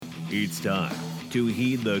It's time to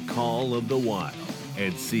heed the call of the wild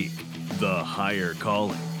and seek the higher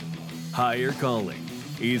calling. Higher Calling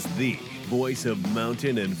is the voice of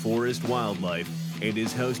mountain and forest wildlife and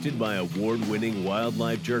is hosted by award-winning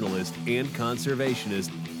wildlife journalist and conservationist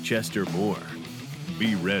Chester Moore.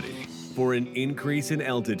 Be ready for an increase in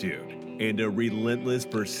altitude and a relentless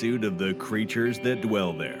pursuit of the creatures that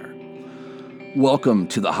dwell there. Welcome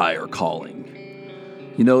to the Higher Calling.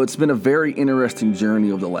 You know, it's been a very interesting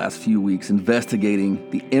journey over the last few weeks investigating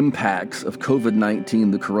the impacts of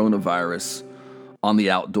COVID-19, the coronavirus, on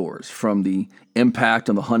the outdoors, from the impact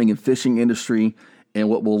on the hunting and fishing industry and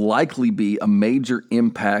what will likely be a major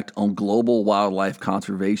impact on global wildlife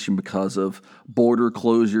conservation because of border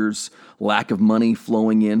closures, lack of money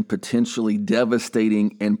flowing in, potentially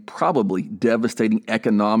devastating and probably devastating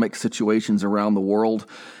economic situations around the world.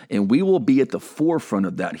 And we will be at the forefront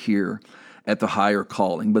of that here at the Higher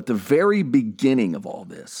Calling. But the very beginning of all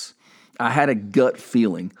this, I had a gut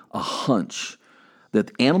feeling, a hunch,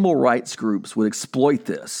 that animal rights groups would exploit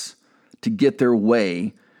this to get their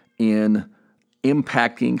way in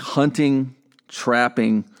impacting hunting,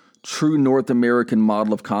 trapping, true North American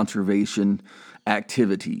model of conservation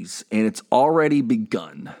activities. And it's already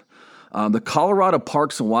begun. The Colorado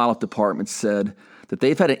Parks and Wildlife Department said that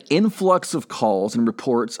they've had an influx of calls and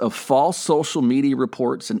reports of false social media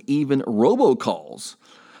reports and even robocalls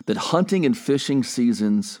that hunting and fishing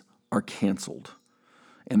seasons are canceled.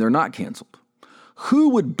 And they're not canceled.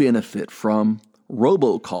 Who would benefit from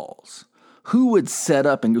robocalls? Who would set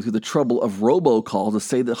up and go through the trouble of robocalls to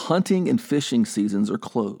say that hunting and fishing seasons are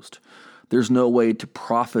closed? There's no way to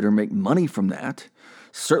profit or make money from that.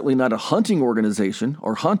 Certainly not a hunting organization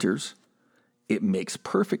or hunters. It makes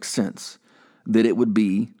perfect sense that it would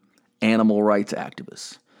be animal rights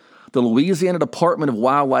activists. The Louisiana Department of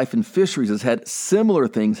Wildlife and Fisheries has had similar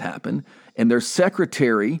things happen, and their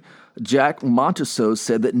secretary, Jack Monteso,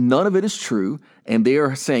 said that none of it is true, and they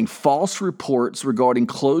are saying false reports regarding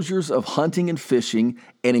closures of hunting and fishing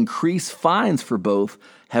and increased fines for both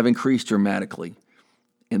have increased dramatically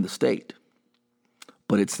in the state.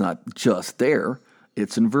 But it's not just there,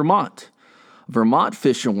 it's in Vermont. Vermont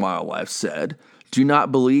Fish and Wildlife said, do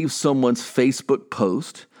not believe someone's Facebook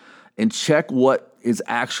post and check what is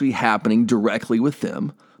actually happening directly with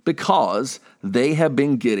them because they have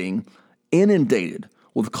been getting inundated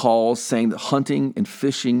with calls saying that hunting and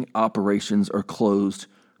fishing operations are closed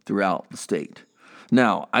throughout the state.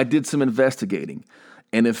 Now, I did some investigating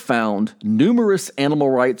and have found numerous animal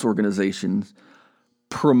rights organizations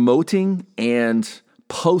promoting and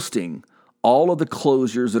posting all of the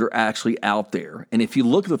closures that are actually out there. And if you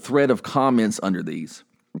look at the thread of comments under these,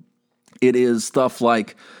 it is stuff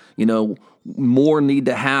like, more need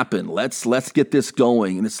to happen. Let's get this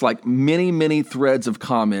going. And it's like many threads of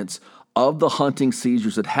comments of the hunting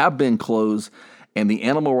seizures that have been closed and the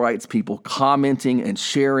animal rights people commenting and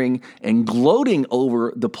sharing and gloating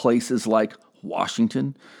over the places like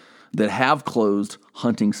Washington that have closed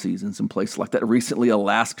hunting seasons in places like that. Recently,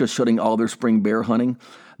 Alaska shutting all their spring bear hunting.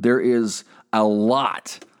 There is a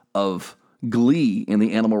lot of glee in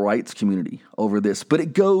the animal rights community over this, but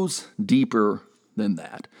it goes deeper than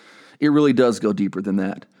that. It really does go deeper than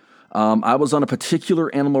that. I was on a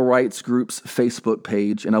particular animal rights group's Facebook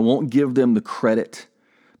page, and I won't give them the credit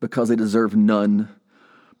because they deserve none.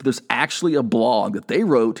 But there's actually a blog that they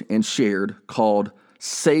wrote and shared called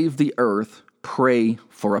Save the Earth, Pray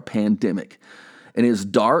for a Pandemic. And it is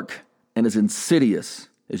dark and as insidious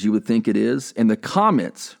as you would think it is. And the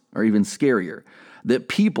comments are even scarier, that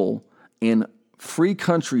people in free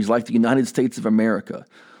countries like the United States of America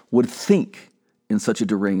would think in such a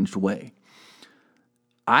deranged way.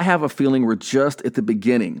 I have a feeling we're just at the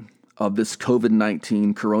beginning of this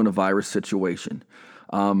COVID-19 coronavirus situation.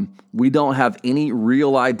 We don't have any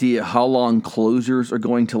real idea how long closures are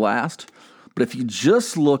going to last. But if you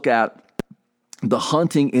just look at the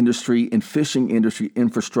hunting industry and fishing industry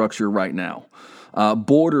infrastructure right now,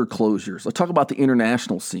 border closures, let's talk about the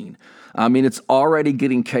international scene. It's already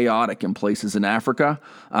getting chaotic in places in Africa.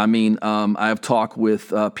 I have talked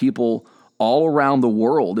with people all around the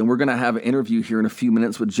world. And we're going to have an interview here in a few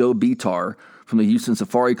minutes with Joe Bitar from the Houston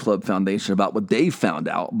Safari Club Foundation about what they found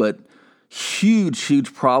out. But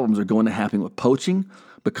huge problems are going to happen with poaching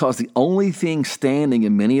because the only thing standing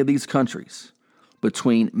in many of these countries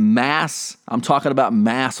between I'm talking about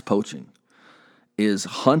mass poaching, is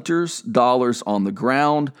hunters' dollars on the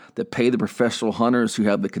ground that pay the professional hunters who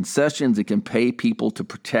have the concessions and can pay people to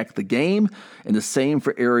protect the game, and the same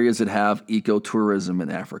for areas that have ecotourism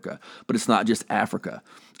in Africa. But it's not just Africa.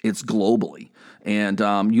 It's globally. And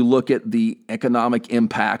you look at the economic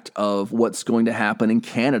impact of what's going to happen in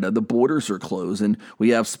Canada. The borders are closed, and we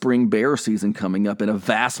have spring bear season coming up, and a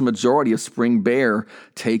vast majority of spring bear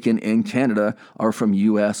taken in Canada are from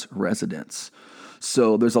U.S. residents.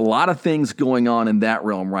 So there's a lot of things going on in that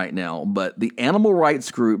realm right now, but the animal rights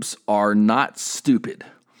groups are not stupid.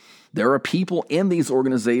 There are people in these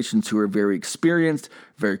organizations who are very experienced,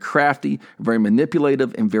 very crafty, very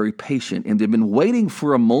manipulative, and very patient. And they've been waiting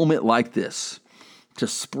for a moment like this to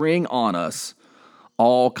spring on us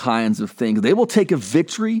all kinds of things. They will take a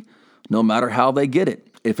victory no matter how they get it.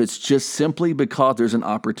 If it's just simply because there's an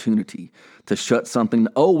opportunity to shut something,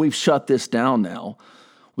 oh, we've shut this down now.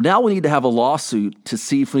 Now we need to have a lawsuit to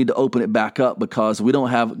see if we need to open it back up because we don't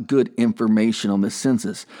have good information on the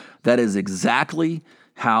census. That is exactly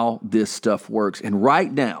how this stuff works. And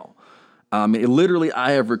right now, I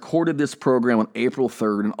have recorded this program on April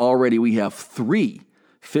 3rd, and already we have 3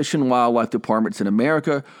 Fish and Wildlife departments in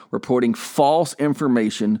America reporting false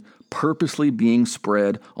information purposely being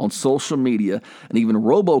spread on social media and even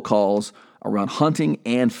robocalls around hunting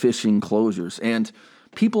and fishing closures. And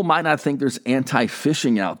people might not think there's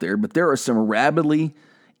anti-fishing out there, but there are some rabidly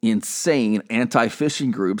insane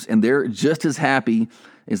anti-fishing groups, and they're just as happy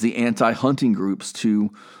as the anti-hunting groups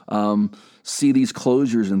to see these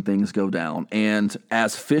closures and things go down. And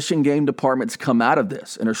as fish and game departments come out of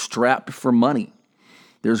this and are strapped for money,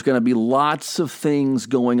 there's going to be lots of things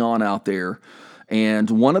going on out there. And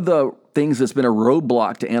one of the things that's been a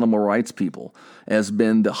roadblock to animal rights people has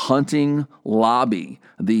been the hunting lobby,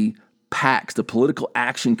 the PACs, the political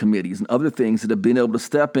action committees, and other things that have been able to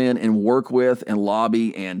step in and work with and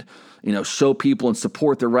lobby and show people and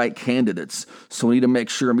support the right candidates. So we need to make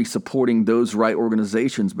sure and be supporting those right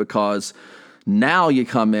organizations, because now you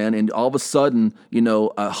come in and all of a sudden,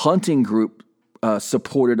 a hunting group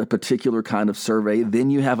supported a particular kind of survey. Then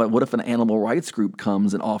you have what if an animal rights group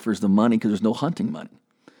comes and offers the money because there's no hunting money?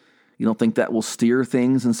 You don't think that will steer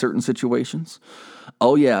things in certain situations?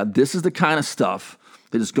 Oh yeah, this is the kind of stuff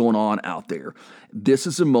that is going on out there. This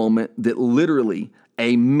is a moment that literally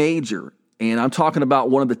a major, and I'm talking about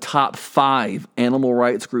one of the top 5 animal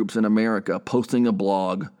rights groups in America, posting a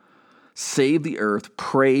blog, Save the Earth,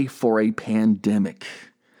 Pray for a Pandemic,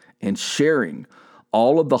 and sharing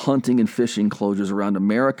all of the hunting and fishing closures around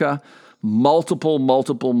America.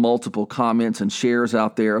 Multiple comments and shares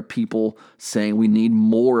out there of people saying we need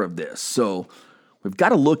more of this. So we've got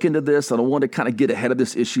to look into this. I don't want to kind of get ahead of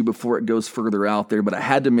this issue before it goes further out there, but I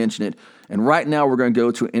had to mention it. And right now we're going to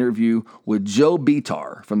go to an interview with Joe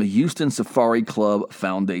Bitar from the Houston Safari Club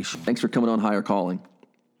Foundation. Thanks for coming on Higher Calling.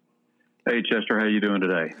 Hey, Chester, how you doing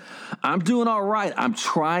today? I'm doing all right. I'm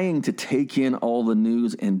trying to take in all the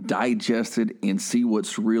news and digest it and see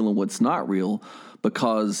what's real and what's not real,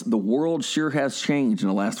 because the world sure has changed in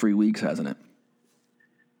the last 3 weeks, hasn't it?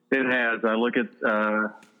 It has. I look at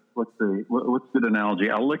what's a good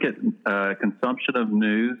analogy? I look at consumption of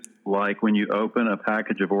news like when you open a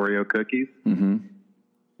package of Oreo cookies, and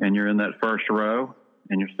you're in that first row,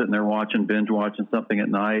 and you're sitting there binge watching something at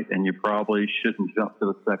night, and you probably shouldn't jump to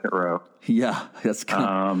the second row. Yeah, that's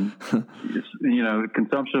kind of,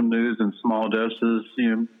 consumption of news in small doses.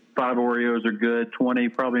 5 Oreos are good, 20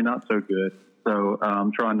 probably not so good. So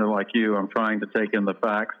I'm trying to take in the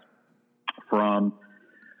facts from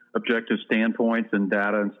objective standpoints and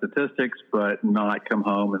data and statistics, but not come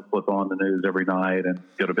home and flip on the news every night and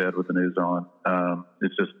go to bed with the news on.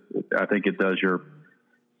 I think it does your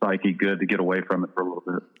psyche good to get away from it for a little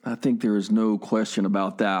bit. I think there is no question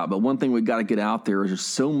about that. But one thing we've got to get out there is there's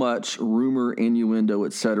so much rumor, innuendo,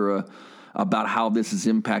 et cetera, about how this is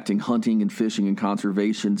impacting hunting and fishing and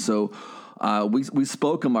conservation. So we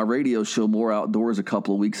spoke on my radio show, More Outdoors, a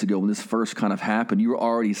couple of weeks ago when this first kind of happened. You were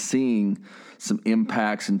already seeing some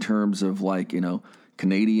impacts in terms of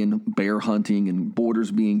Canadian bear hunting and borders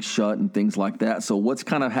being shut and things like that. So what's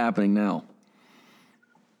kind of happening now?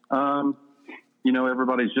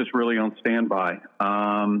 Everybody's just really on standby.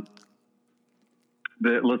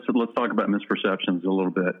 Let's talk about misperceptions a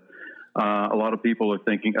little bit. A lot of people are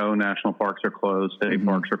thinking, national parks are closed, state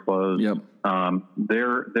parks are closed. Yep.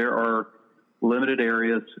 There are limited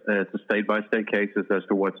areas. It's a state-by-state cases as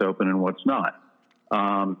to what's open and what's not.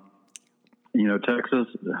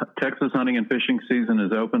 Texas hunting and fishing season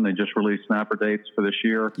is open. They just released snapper dates for this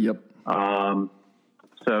year. Yep.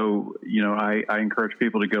 So I encourage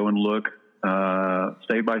people to go and look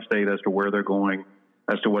state by state as to where they're going,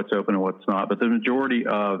 as to what's open and what's not. But the majority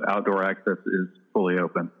of outdoor access is fully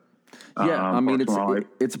open. Yeah,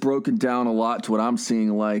 it's broken down a lot to what I'm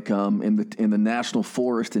seeing, like in the national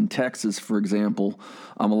forest in Texas, for example.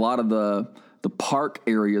 A lot of the the park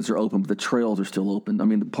areas are open, but the trails are still open. I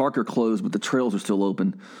mean, the park are closed, but the trails are still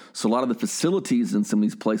open. So a lot of the facilities in some of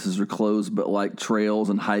these places are closed, but like trails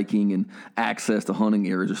and hiking and access to hunting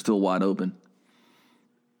areas are still wide open.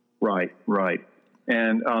 Right.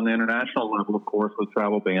 And on the international level, of course, with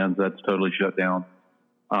travel bans, that's totally shut down.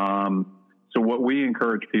 So what we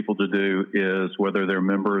encourage people to do is, whether they're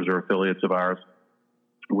members or affiliates of ours,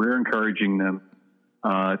 we're encouraging them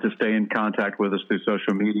to stay in contact with us through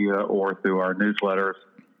social media or through our newsletters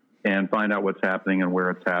and find out what's happening and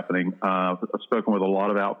where it's happening. I've spoken with a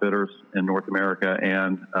lot of outfitters in North America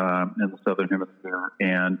and in the Southern Hemisphere,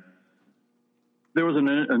 and there was an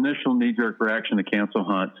initial knee-jerk reaction to cancel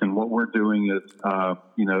hunts. And what we're doing is,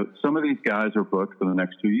 some of these guys are booked for the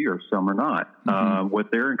next 2 years, some are not. Mm-hmm.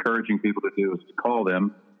 What they're encouraging people to do is to call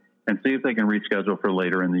them and see if they can reschedule for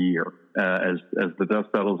later in the year as the dust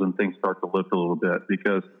settles and things start to lift a little bit.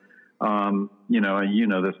 Because, you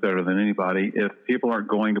know this better than anybody, if people aren't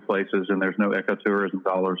going to places and there's no ecotourism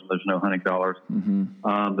dollars and there's no hunting dollars,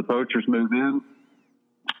 the poachers move in.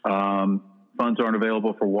 Funds aren't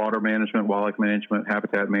available for water management, wildlife management,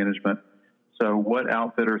 habitat management. So what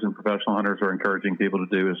outfitters and professional hunters are encouraging people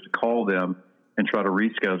to do is to call them and try to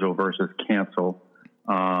reschedule versus cancel,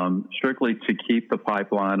 strictly to keep the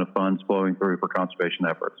pipeline of funds flowing through for conservation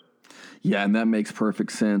efforts. Yeah, and that makes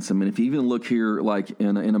perfect sense. I mean, if you even look here, like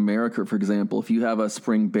in America, for example, if you have a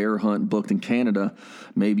spring bear hunt booked in Canada,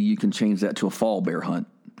 maybe you can change that to a fall bear hunt.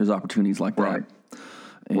 There's opportunities like that. Right.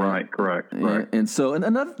 Right, correct. And so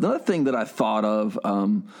another thing that I thought of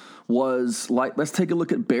was, like, let's take a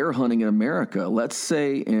look at bear hunting in America. Let's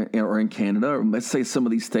say, or in Canada, or let's say some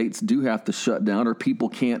of these states do have to shut down, or people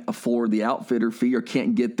can't afford the outfitter fee or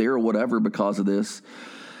can't get there or whatever because of this.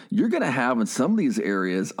 You're going to have in some of these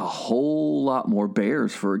areas a whole lot more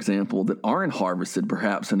bears, for example, that aren't harvested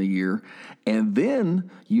perhaps in a year. And then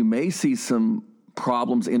you may see some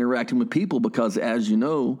problems interacting with people because, as you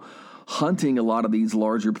know, hunting a lot of these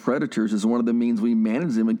larger predators is one of the means we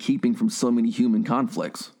manage them and keeping from so many human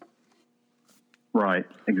conflicts. Right,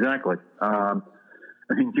 exactly. I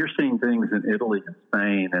mean, you're seeing things in Italy and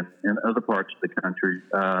Spain and other parts of the country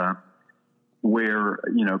where,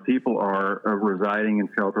 people are residing and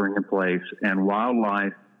sheltering in place, and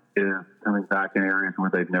wildlife is coming back in areas where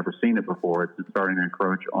they've never seen it before. It's starting to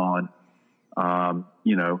encroach on,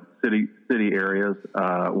 city areas.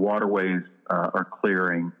 Waterways are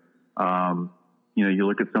clearing. You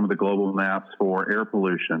look at some of the global maps for air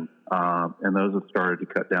pollution, and those have started to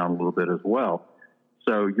cut down a little bit as well.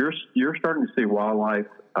 So you're starting to see wildlife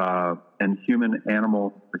and human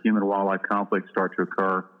wildlife conflicts start to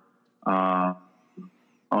occur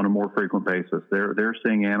on a more frequent basis. They're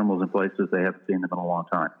seeing animals in places they haven't seen them in a long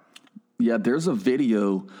time. Yeah, there's a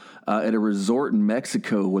video at a resort in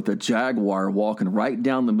Mexico with a jaguar walking right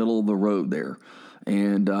down the middle of the road there.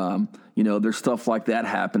 And, there's stuff like that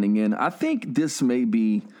happening. And I think this may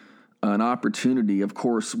be an opportunity. Of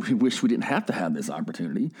course, we wish we didn't have to have this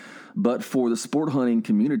opportunity, but for the sport hunting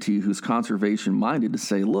community who's conservation minded to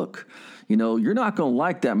say, look, you're not going to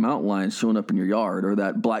like that mountain lion showing up in your yard, or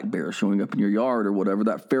that black bear showing up in your yard, or whatever,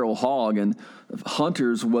 that feral hog. And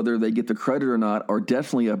hunters, whether they get the credit or not, are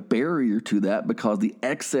definitely a barrier to that because the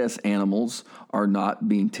excess animals are not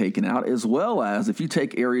being taken out, as well as if you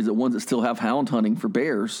take areas that ones that still have hound hunting for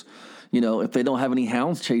bears, if they don't have any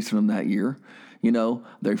hounds chasing them that year, they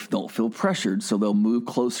don't feel pressured, so they'll move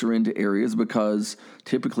closer into areas because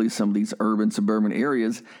typically some of these urban, suburban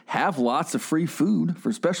areas have lots of free food,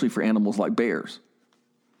 especially for animals like bears.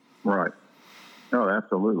 Right. Oh,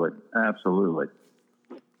 absolutely. Absolutely.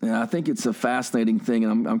 Yeah, I think it's a fascinating thing,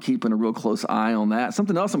 and I'm keeping a real close eye on that.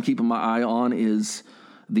 Something else I'm keeping my eye on is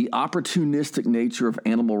the opportunistic nature of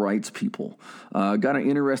animal rights people. Got an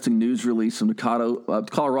interesting news release from the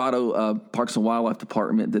Colorado Parks and Wildlife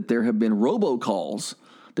Department that there have been robocalls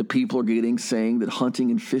that people are getting saying that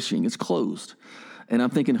hunting and fishing is closed. And I'm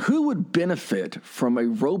thinking, who would benefit from a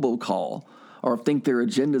robocall or think their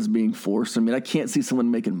agenda is being forced? I mean, I can't see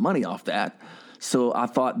someone making money off that. So I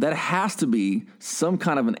thought that has to be some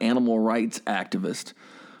kind of an animal rights activist,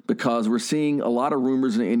 because we're seeing a lot of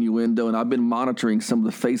rumors and innuendo, and I've been monitoring some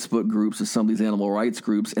of the Facebook groups of some of these animal rights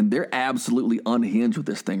groups, and they're absolutely unhinged with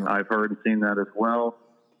this thing. I've heard and seen that as well.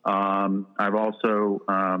 I've also,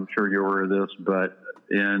 I'm sure you're aware of this, but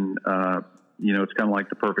it's kind of like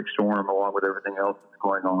the perfect storm along with everything else that's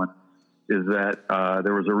going on, is that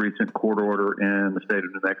there was a recent court order in the state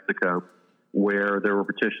of New Mexico where there were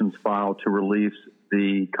petitions filed to release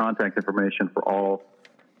the contact information for all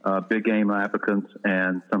big game applicants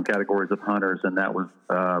and some categories of hunters, and that was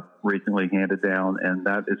recently handed down, and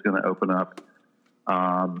that is going to open up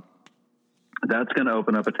that's going to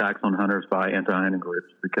open up attacks on hunters by anti-hunting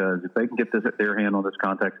groups, because if they can get their hand on this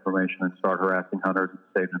contact information and start harassing hunters in the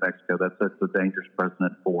state of New Mexico, that sets a dangerous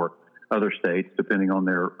precedent for other states, depending on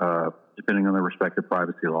their respective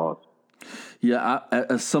privacy laws. Yeah,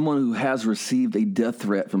 as someone who has received a death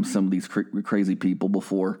threat from some of these crazy people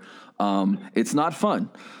before, it's not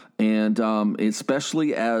fun. And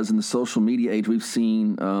especially as in the social media age, we've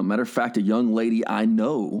seen, matter of fact, a young lady I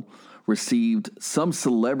know received, some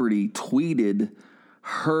celebrity tweeted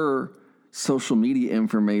her social media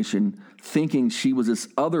information thinking she was this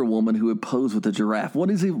other woman who had posed with a giraffe.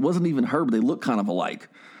 Wasn't even her, but they look kind of alike.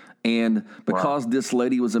 And because this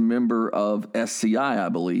lady was a member of SCI, I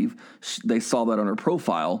believe, they saw that on her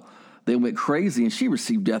profile. They went crazy, and she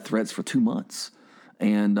received death threats for 2 months.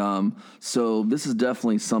 And so this is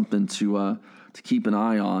definitely something to keep an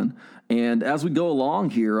eye on. And as we go along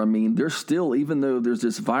here, I mean, there's still, even though there's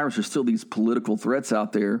this virus, there's still these political threats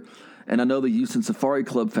out there. And I know the Houston Safari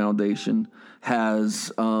Club Foundation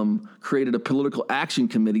has created a political action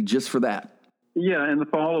committee just for that. Yeah, in the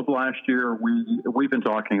fall of last year, we've been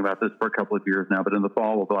talking about this for a couple of years now, but in the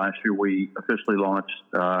fall of last year, we officially launched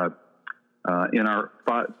in our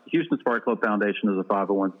Houston Safari Club Foundation is a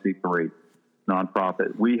 501c3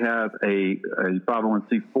 nonprofit. We have a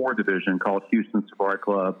 501c4 division called Houston Safari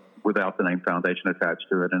Club without the name foundation attached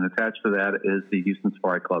to it, and attached to that is the Houston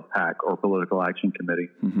Safari Club PAC, or Political Action Committee.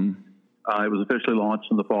 Mm-hmm. It was officially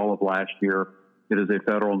launched in the fall of last year. It is a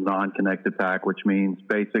federal non-connected PAC, which means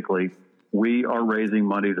basically we are raising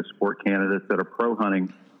money to support candidates that are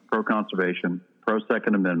pro-hunting, pro-conservation,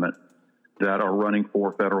 pro-Second Amendment, that are running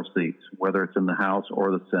for federal seats, whether it's in the House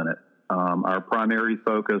or the Senate. Our primary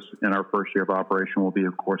focus in our first year of operation will be,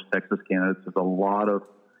 of course, Texas candidates. There's a lot of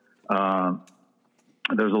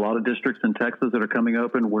districts in Texas that are coming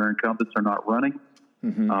open where incumbents are not running.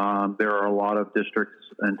 Mm-hmm. There are a lot of districts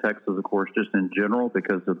in Texas, of course, just in general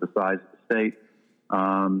because of the size of the state.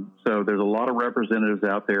 So there's a lot of representatives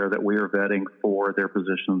out there that we are vetting for their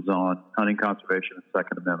positions on hunting, conservation, and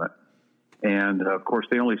Second Amendment. And, of course,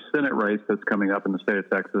 the only Senate race that's coming up in the state of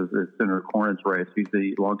Texas is Senator Cornyn's race. He's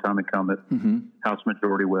the longtime incumbent, House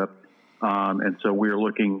Majority Whip. And so we're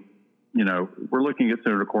looking at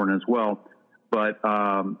Senator Cornyn as well. But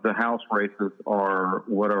the House races are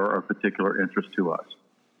what are of particular interest to us.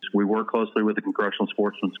 We work closely with the Congressional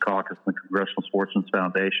Sportsmen's Caucus and the Congressional Sportsmen's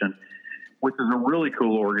Foundation, which is a really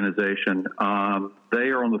cool organization. They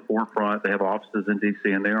are on the forefront. They have offices in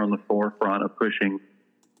D.C., and they are on the forefront of pushing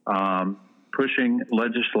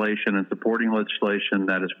legislation and supporting legislation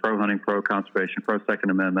that is pro-hunting, pro-conservation, pro-Second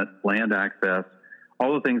Amendment, land access,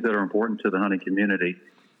 all the things that are important to the hunting community.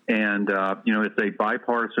 And, it's a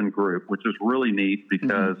bipartisan group, which is really neat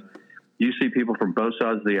because you see people from both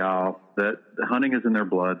sides of the aisle that the hunting is in their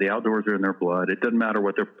blood, the outdoors are in their blood. It doesn't matter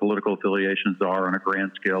what their political affiliations are on a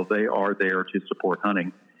grand scale. They are there to support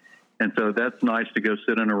hunting. And so that's nice to go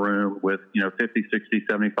sit in a room with, 50, 60,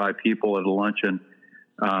 75 people at a luncheon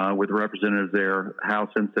with representatives there,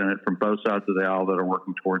 House and Senate, from both sides of the aisle that are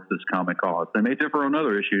working towards this common cause. They may differ on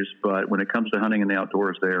other issues, but when it comes to hunting in the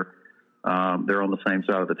outdoors, they're on the same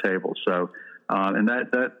side of the table. So, and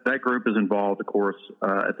that group is involved, of course,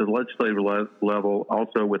 at the legislative level,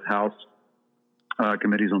 also with House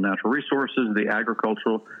committees on natural resources, the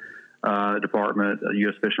Agricultural Department,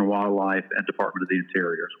 U.S. Fish and Wildlife, and Department of the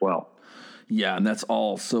Interior as well. Yeah, and that's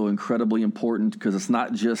all so incredibly important because it's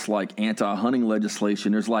not just like anti-hunting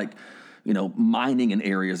legislation. There's mining in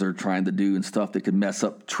areas they're trying to do and stuff that could mess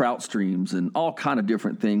up trout streams and all kind of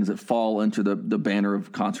different things that fall into the banner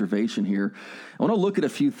of conservation here. I want to look at a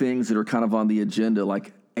few things that are kind of on the agenda,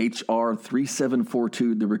 like H.R.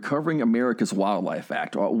 3742, the Recovering America's Wildlife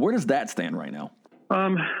Act. Where does that stand right now?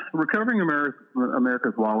 Recovering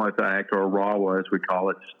America's Wildlife Act, or RAWA as we call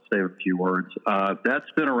it, just to say a few words, that's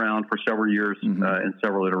been around for several years in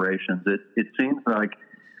several iterations. It seems like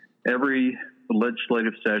every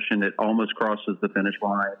legislative session, it almost crosses the finish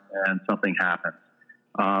line and something happens.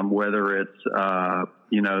 Whether it's,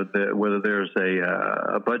 whether there's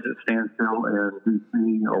a budget standstill in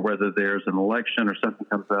D.C. or whether there's an election or something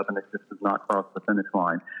comes up and it just does not cross the finish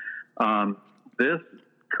line. This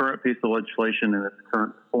current piece of legislation in its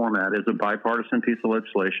current format is a bipartisan piece of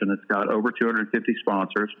legislation. It's got over 250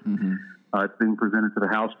 sponsors. It's being presented to the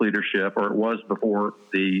House leadership, or it was before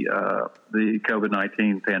the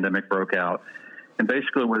COVID-19 pandemic broke out. And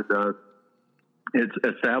basically what it does, it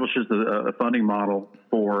establishes a funding model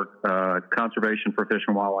for conservation for fish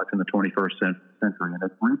and wildlife in the 21st century. And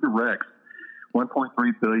it redirects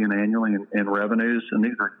 $1.3 billion annually in revenues. And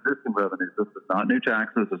these are existing revenues. This is not new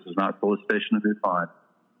taxes. This is not solicitation of new funds.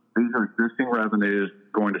 These are existing revenues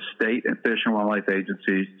going to state and fish and wildlife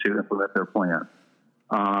agencies to implement their plan.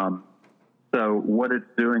 So what it's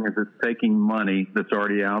doing is it's taking money that's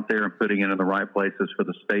already out there and putting it in the right places for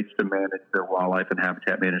the states to manage their wildlife and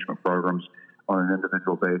habitat management programs on an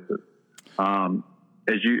individual basis.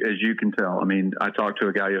 As you can tell, I mean, I talked to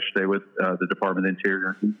a guy yesterday with the Department of the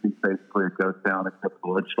Interior. He's basically a ghost town except for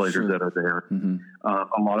the legislators that are there. Mm-hmm.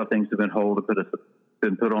 A lot of things have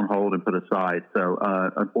been put on hold and put aside. So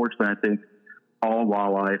unfortunately, I think all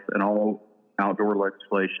wildlife and all outdoor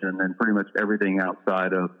legislation and pretty much everything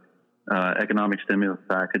outside of economic stimulus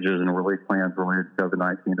packages and relief plans related to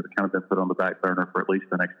COVID-19 have kind of been put on the back burner for at least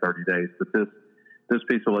the next 30 days. But this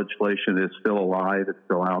piece of legislation is still alive. It's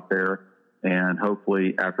still out there. And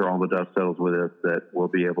hopefully, after all the dust settles with it, that we'll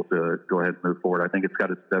be able to go ahead and move forward. I think it's got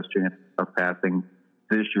its best chance of passing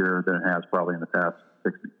this year than it has probably in the past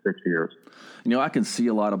 6 years. You know, I can see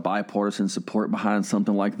a lot of bipartisan support behind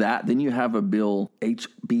something like that. Then you have a bill,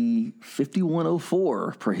 HB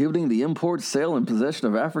 5104, prohibiting the import, sale, and possession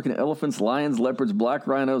of African elephants, lions, leopards, black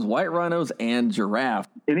rhinos, white rhinos, and giraffes.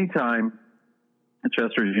 Anytime,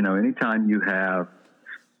 Chester, as you know, anytime you have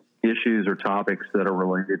issues or topics that are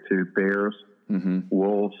related to bears,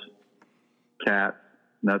 wolves, cats,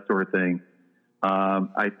 that sort of thing,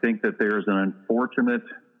 I think that there's an unfortunate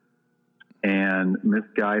and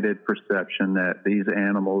misguided perception that these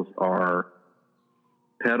animals are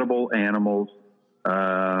petable animals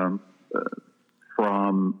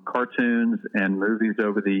from cartoons and movies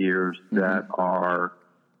over the years that are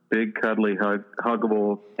big, cuddly,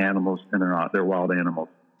 huggable animals, and they're not. They're wild animals.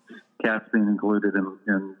 Cats being included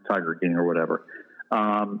in Tiger King or whatever.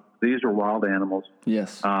 These are wild animals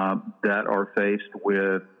that are faced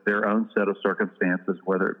with their own set of circumstances,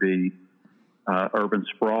 whether it be urban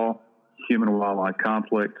sprawl, human-wildlife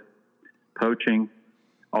conflict, poaching,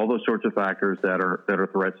 all those sorts of factors that are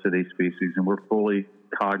threats to these species, and we're fully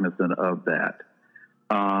cognizant of that.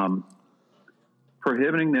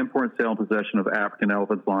 Prohibiting the import and sale and possession of African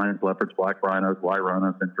elephants, lions, leopards, black rhinos, white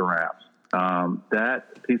rhinos, and giraffes.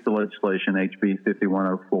 That piece of legislation, HB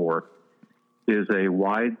 5104, is a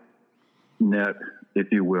wide net,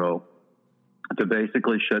 if you will, to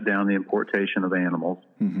basically shut down the importation of animals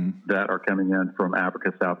that are coming in from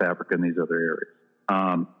Africa, South Africa, and these other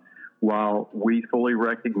areas. While we fully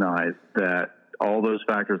recognize that all those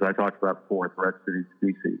factors I talked about before are threats to these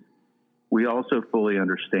species, we also fully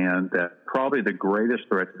understand that probably the greatest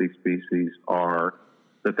threat to these species are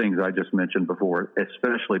the things I just mentioned before,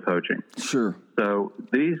 especially poaching. Sure. So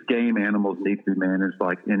these game animals need to be managed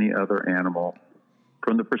like any other animal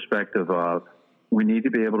from the perspective of we need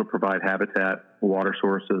to be able to provide habitat, water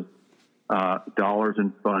sources, dollars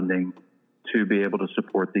and funding to be able to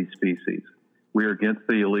support these species. We are against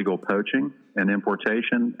the illegal poaching and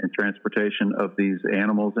importation and transportation of these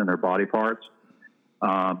animals and their body parts.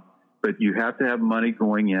 But you have to have money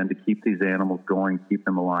going in to keep these animals going, keep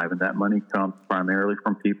them alive. And that money comes primarily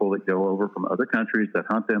from people that go over from other countries that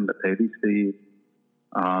hunt them, that pay these fees,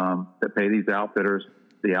 that pay these outfitters.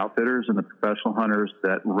 The outfitters and the professional hunters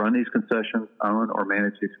that run these concessions, own or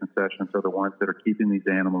manage these concessions, are the ones that are keeping these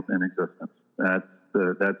animals in existence. That's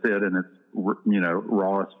it in its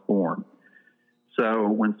rawest form. So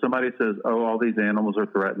when somebody says, "Oh, all these animals are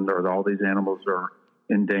threatened," or "all these animals are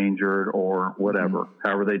endangered," or whatever,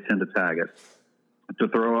 however they tend to tag it, to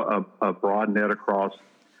throw a broad net across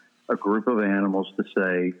a group of animals to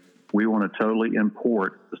say we want to totally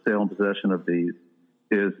import the sale and possession of these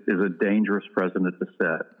is a dangerous precedent to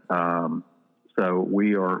set. So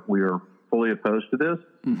we are fully opposed to this.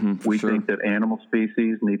 We think that animal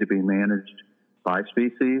species need to be managed by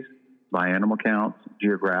species, by animal counts,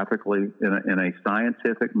 geographically, in a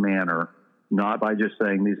scientific manner, not by just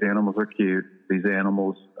saying these animals are cute, these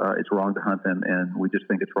animals, it's wrong to hunt them, and we just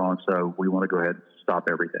think it's wrong, so we want to go ahead and stop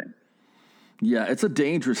everything. Yeah, it's a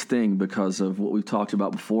dangerous thing because of what we've talked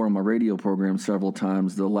about before on my radio program several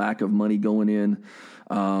times, the lack of money going in.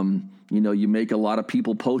 You make a lot of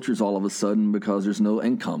people poachers all of a sudden because there's no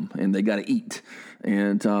income and they got to eat.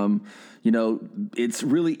 And, it's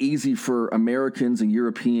really easy for Americans and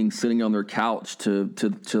Europeans sitting on their couch to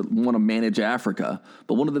want to manage Africa.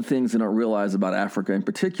 But one of the things they don't realize about Africa in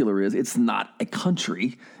particular is it's not a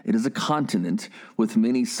country. It is a continent with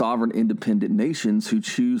many sovereign independent nations who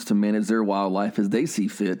choose to manage their wildlife as they see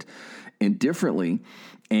fit and differently.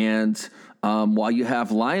 And while you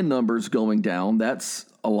have lion numbers going down, that's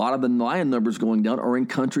a lot of the lion numbers going down are in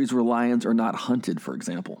countries where lions are not hunted, for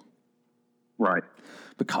example. Right.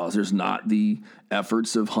 Because there's not the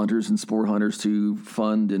efforts of hunters and sport hunters to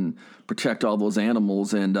fund and protect all those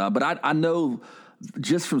animals. And but I know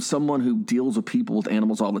just from someone who deals with people with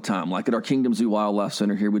animals all the time, like at our Kingdom Zoo Wildlife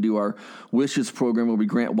Center here, we do our Wishes program where we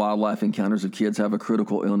grant wildlife encounters if kids have a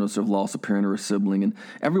critical illness or have lost a parent or a sibling. And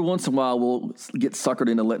every once in a while, we'll get suckered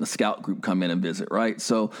into letting a scout group come in and visit, right?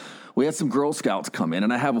 So we had some Girl Scouts come in,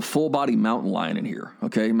 and I have a full-body mountain lion in here,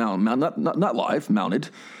 okay? Not live, mounted.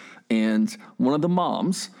 And one of the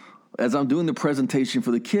moms, as I'm doing the presentation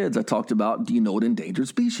for the kids, I talked about, do you know what endangered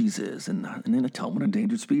species is? And then I tell them what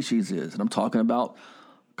endangered species is. And I'm talking about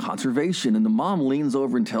conservation. And the mom leans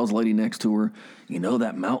over and tells the lady next to her, you know,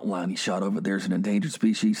 that mountain lion he shot over there is an endangered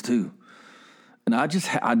species too. And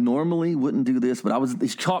I normally wouldn't do this, but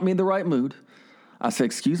it caught me in the right mood. I said,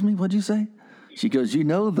 excuse me, what'd you say? She goes, you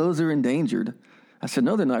know, those are endangered. I said,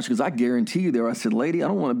 no, they're not. She goes, I guarantee you they are. I said, lady, I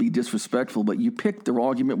don't want to be disrespectful, but you picked the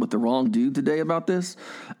argument with the wrong dude today about this.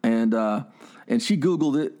 And she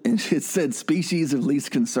Googled it, and it said species of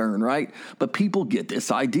least concern, right? But people get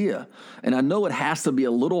this idea. And I know it has to be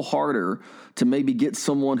a little harder to maybe get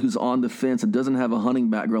someone who's on the fence and doesn't have a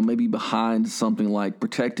hunting background, maybe behind something like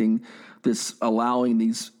protecting this, allowing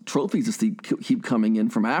these trophies to keep coming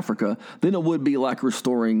in from Africa, than it would be like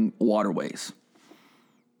restoring waterways.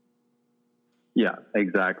 Yeah,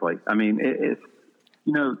 exactly. I mean, it's,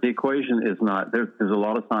 you know, the equation is not, there's a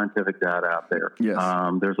lot of scientific data out there. Yes.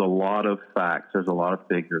 There's a lot of facts, there's a lot of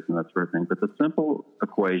figures and that sort of thing. But the simple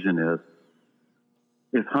equation is,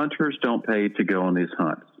 if hunters don't pay to go on these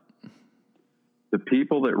hunts, the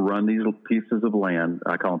people that run these pieces of land,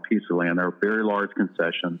 I call them pieces of land, they're very large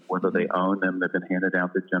concessions, whether they own them, they've been handed down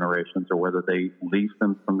through generations, or whether they lease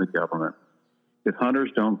them from the government. If hunters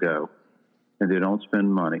don't go and they don't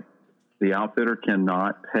spend money, the outfitter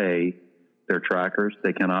cannot pay their trackers.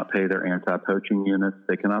 They cannot pay their anti-poaching units.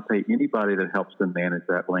 They cannot pay anybody that helps them manage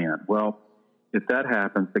that land. Well, if that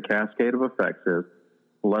happens, the cascade of effects is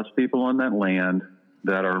less people on that land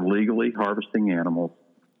that are legally harvesting animals,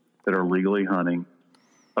 that are legally hunting,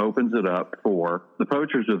 opens it up for the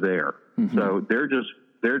poachers are there. Mm-hmm. So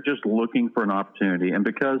they're just looking for an opportunity. And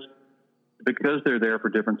because they're there for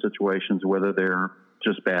different situations, whether they're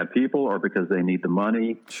just bad people or because they need the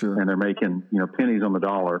money, sure, and they're making, you know, pennies on the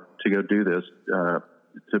dollar to go do this,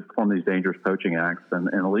 to perform these dangerous poaching acts and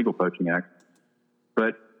illegal poaching acts.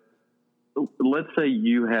 But let's say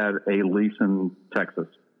you had a lease in Texas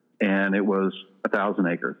and it was 1,000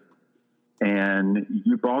 acres, and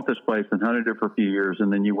you bought this place and hunted it for a few years,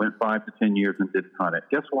 and then you went 5 to 10 years and didn't hunt it.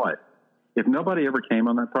 Guess what? If nobody ever came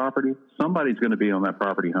on that property, somebody's going to be on that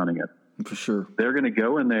property hunting it. For sure. They're going to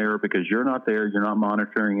go in there because you're not there, you're not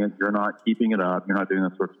monitoring it, you're not keeping it up, you're not doing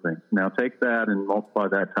that sort of thing. Now take that and multiply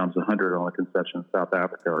that times 100 on a concession in South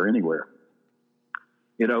Africa or anywhere.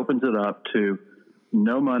 It opens it up to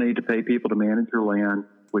no money to pay people to manage your land,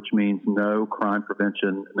 which means no crime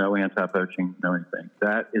prevention, no anti-poaching, no anything.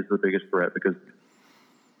 That is the biggest threat, because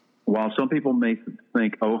while some people may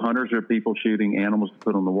think, oh, hunters are people shooting animals to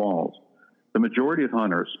put on the walls, the majority of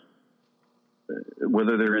hunters,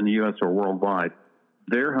 whether they're in the U.S. or worldwide,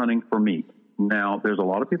 they're hunting for meat. Now, there's a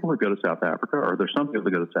lot of people who go to South Africa, or there's some people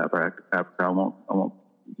that go to South Africa. I won't,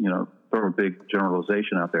 you know, throw a big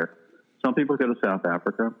generalization out there. Some people go to South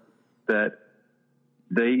Africa that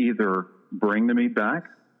they either bring the meat back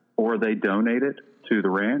or they donate it to the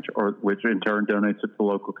ranch, or which in turn donates it to the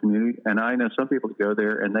local community. And I know some people that go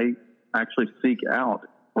there and they actually seek out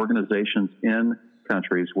organizations in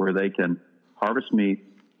countries where they can harvest meat,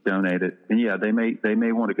 donate it, and yeah, they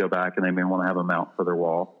may want to go back and they may want to have a mount for their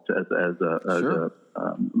wall as a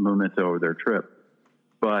memento of their trip.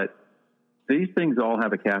 But these things all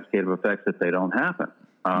have a cascade of effects if they don't happen.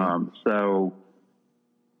 So,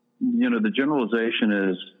 you know, the generalization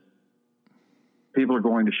is people are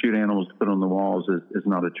going to shoot animals to put on the walls is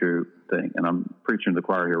not a true thing. And I'm preaching to the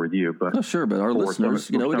choir here with you, but no, sure. But our listeners,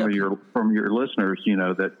 from your listeners, you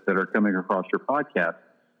know, that are coming across your podcast,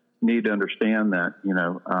 need to understand that, you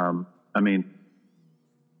know, I mean,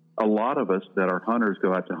 a lot of us that are hunters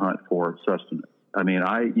go out to hunt for sustenance. I mean,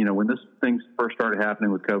 when this thing first started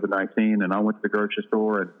happening with COVID-19, and I went to the grocery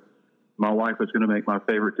store, and my wife was going to make my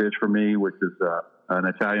favorite dish for me, which is an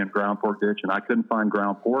Italian ground pork dish, and I couldn't find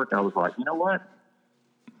ground pork. I was like, you know what?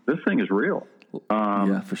 This thing is real.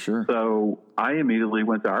 Yeah, for sure. So I immediately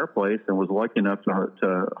went to our place and was lucky enough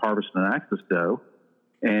to harvest an axis doe,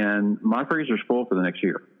 and my freezer's full for the next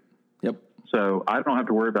year. Yep. So I don't have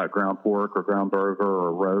to worry about ground pork or ground burger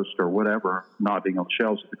or roast or whatever not being on the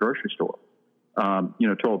shelves at the grocery store. You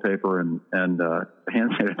know, toilet paper and hand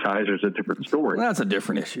sanitizer is a different story. Well, that's a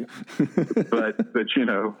different issue. but you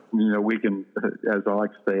know, we can, as I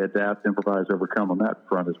like to say, adapt, improvise, overcome on that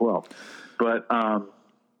front as well. But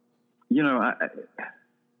you know,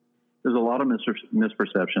 there's a lot of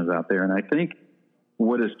misperceptions out there, and I think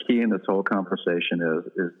what is key in this whole conversation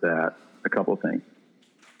is that a couple of things.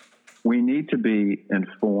 We need to be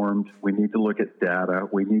informed. We need to look at data.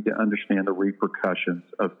 We need to understand the repercussions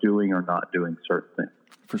of doing or not doing certain things.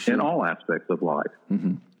 For sure. In all aspects of life,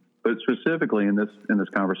 mm-hmm. but specifically in this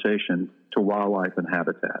conversation to wildlife and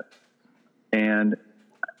habitat. And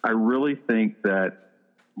I really think that,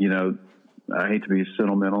 I hate to be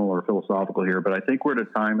sentimental or philosophical here, but I think we're at a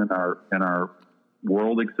time in our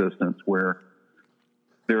world existence where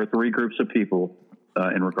there are three groups of people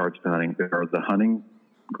in regards to hunting. There are the hunting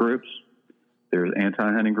groups, there's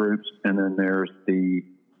anti-hunting groups, and then there's the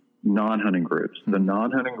non-hunting groups. The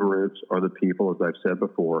non-hunting groups are the people, as I've said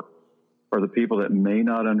before, are the people that may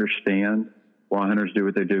not understand why hunters do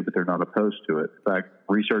what they do, but they're not opposed to it. In fact,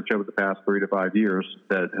 research over the past 3 to 5 years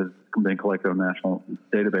that has been collected on national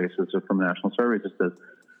databases or from national surveys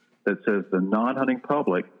that says the non-hunting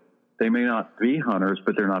public, they may not be hunters,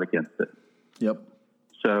 but they're not against it. Yep.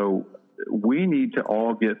 So we need to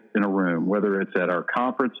all get in a room, whether it's at our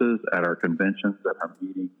conferences, at our conventions, at our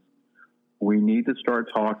meetings. We need to start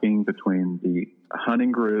talking between the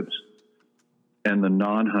hunting groups and the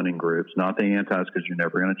non-hunting groups, not the antis, because you're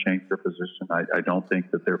never going to change their position. I don't think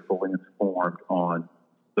that they're fully informed on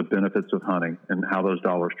the benefits of hunting and how those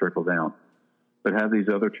dollars trickle down. But have these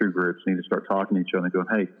other two groups need to start talking to each other and going,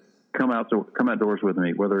 hey, come outdoors with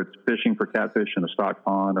me, whether it's fishing for catfish in a stock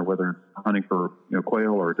pond or whether it's hunting for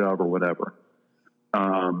quail or dove or whatever.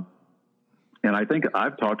 And I think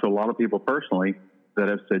I've talked to a lot of people personally that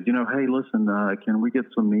have said, hey, listen, can we get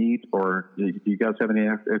some meat, or do you guys have any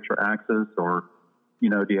extra axes, or,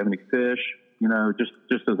 do you have any fish,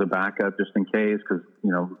 just as a backup, just in case, because,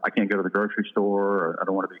 I can't go to the grocery store, or I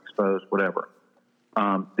don't want to be exposed, whatever.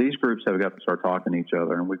 These groups have got to start talking to each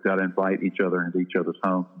other, and we've got to invite each other into each other's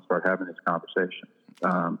homes and start having these conversations.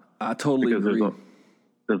 I totally agree.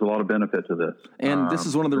 There's a lot of benefit to this. And this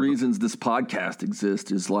is one of the reasons this podcast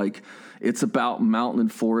exists, is it's about mountain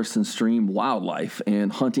and forest and stream wildlife,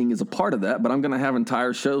 and hunting is a part of that. But I'm going to have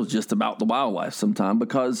entire shows just about the wildlife sometime,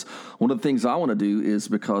 because one of the things I want to do is,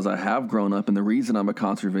 because I have grown up, and the reason I'm a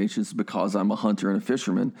conservationist is because I'm a hunter and a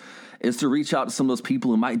fisherman, is to reach out to some of those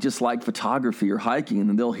people who might just like photography or hiking, and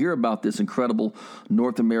then they'll hear about this incredible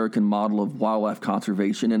North American model of wildlife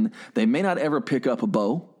conservation, and they may not ever pick up a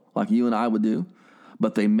bow like you and I would do,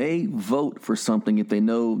 but they may vote for something if they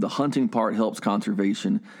know the hunting part helps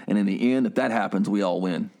conservation. And in the end, if that happens, we all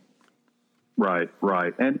win. Right.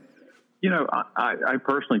 And, I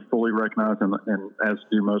personally fully recognize, and as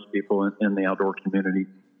do most people in the outdoor community,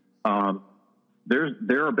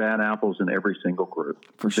 there are bad apples in every single group.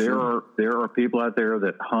 For sure. There are people out there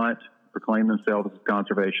that hunt, proclaim themselves as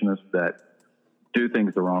conservationists, that do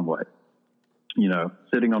things the wrong way.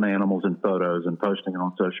 Sitting on animals in photos and posting it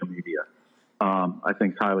on social media. I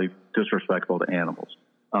think is highly disrespectful to animals.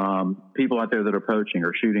 People out there that are poaching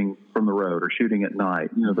or shooting from the road or shooting at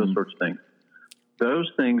night, those sorts of things. Those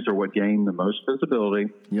things are what gain the most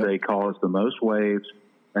visibility. Yep. They cause the most waves,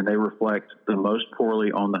 and they reflect the most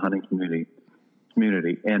poorly on the hunting community.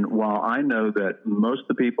 And while I know that most of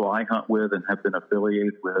the people I hunt with and have been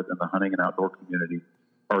affiliated with in the hunting and outdoor community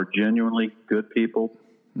are genuinely good people,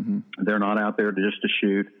 they're not out there just to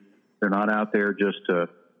shoot. They're not out there just to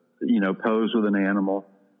pose with an animal.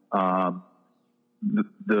 The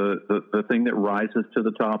thing that rises to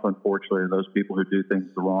the top, unfortunately, are those people who do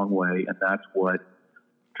things the wrong way, and that's what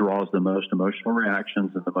draws the most emotional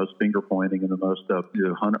reactions and the most finger pointing and the most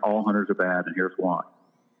all hunters are bad, and here's why.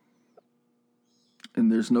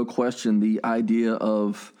 And there's no question the idea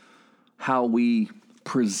of how we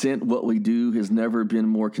present what we do has never been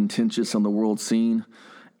more contentious on the world scene,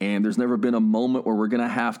 and there's never been a moment where we're going to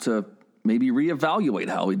have to maybe reevaluate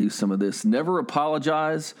how we do some of this. Never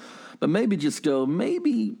apologize, but maybe just go,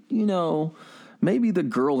 maybe the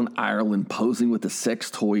girl in Ireland posing with the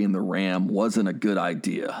sex toy in the ram wasn't a good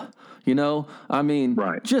idea.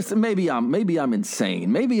 Right. Just maybe I'm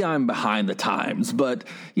insane. Maybe I'm behind the times, but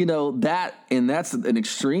that's an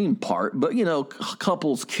extreme part. But,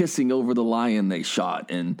 couples kissing over the lion they shot,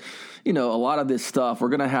 and, a lot of this stuff, we're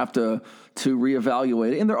going to have to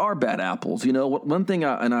reevaluate it. And there are bad apples. One thing,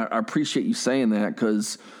 I appreciate you saying that,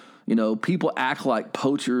 because, people act like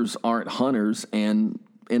poachers aren't hunters. And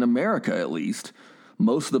in America, at least,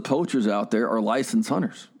 most of the poachers out there are licensed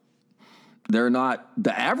hunters. They're not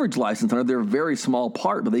the average licensed hunter. They're a very small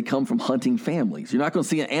part, but they come from hunting families. You're not going to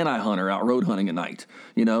see an anti-hunter out road hunting at night,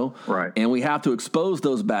 Right. And we have to expose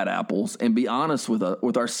those bad apples and be honest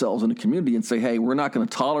with ourselves in the community and say, hey, we're not going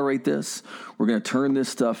to tolerate this. We're going to turn this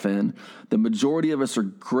stuff in. The majority of us are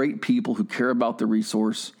great people who care about the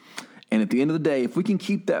resource, And at the end of the day, if we can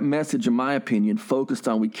keep that message, in my opinion, focused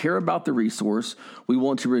on we care about the resource, we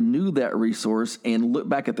want to renew that resource and look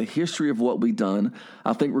back at the history of what we've done,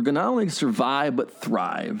 I think we're going to not only survive but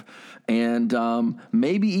thrive. And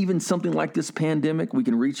maybe even something like this pandemic, we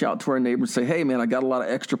can reach out to our neighbors and say, hey, man, I got a lot of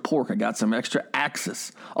extra pork. I got some extra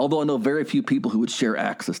Axis. Although I know very few people who would share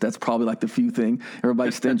Axis. That's probably like the few thing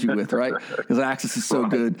everybody's stingy with, right? Because Axis is so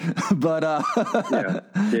good. But yeah,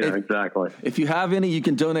 exactly. If you have any, you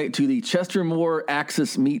can donate to the Chester Moore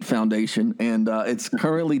Axis Meat Foundation, and it's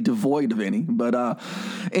currently devoid of any. But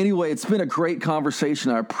anyway, it's been a great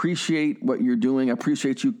conversation. I appreciate what you're doing. I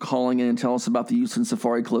appreciate you calling in and telling us about the Houston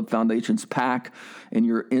Safari Club Foundation's PAC and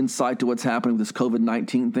your insight to what's happening with this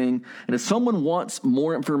COVID-19 thing. And if someone wants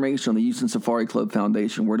more information on the Houston Safari Club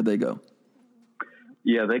Foundation, where do they go?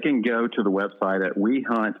 Yeah, they can go to the website at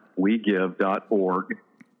wehuntwegive.org,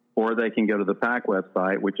 or they can go to the PAC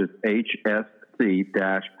website, which is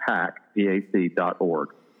hsc-pac.org.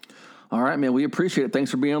 All right, man. We appreciate it. Thanks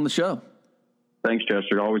for being on the show. Thanks,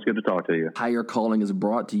 Chester. Always good to talk to you. Higher Calling is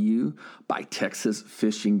brought to you by Texas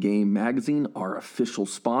Fish and Game Magazine, our official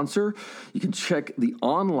sponsor. You can check the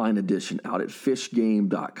online edition out at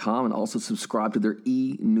fishgame.com and also subscribe to their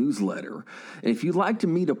e-newsletter. And if you'd like to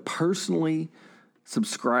me to personally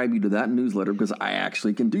subscribe you to that newsletter, because I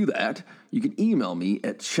actually can do that, you can email me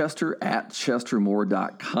at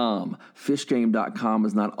chester@chestermore.com. Fishgame.com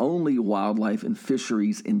is not only wildlife and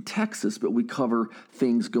fisheries in Texas, but we cover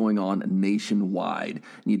things going on nationwide.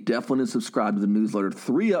 And you definitely need to subscribe to the newsletter.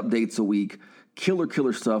 3 updates a week.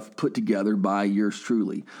 Killer stuff put together by yours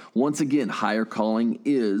truly. Once again, Higher Calling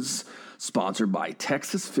is sponsored by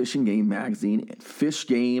Texas Fish and Game Magazine at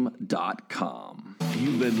fishgame.com.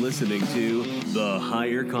 You've been listening to The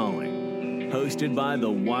Higher Calling, hosted by the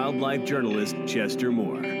wildlife journalist Chester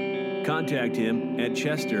Moore. Contact him at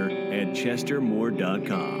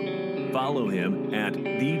chester@chestermoore.com. Follow him at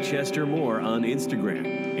The Chester Moore on Instagram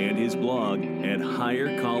and his blog at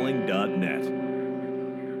highercalling.net.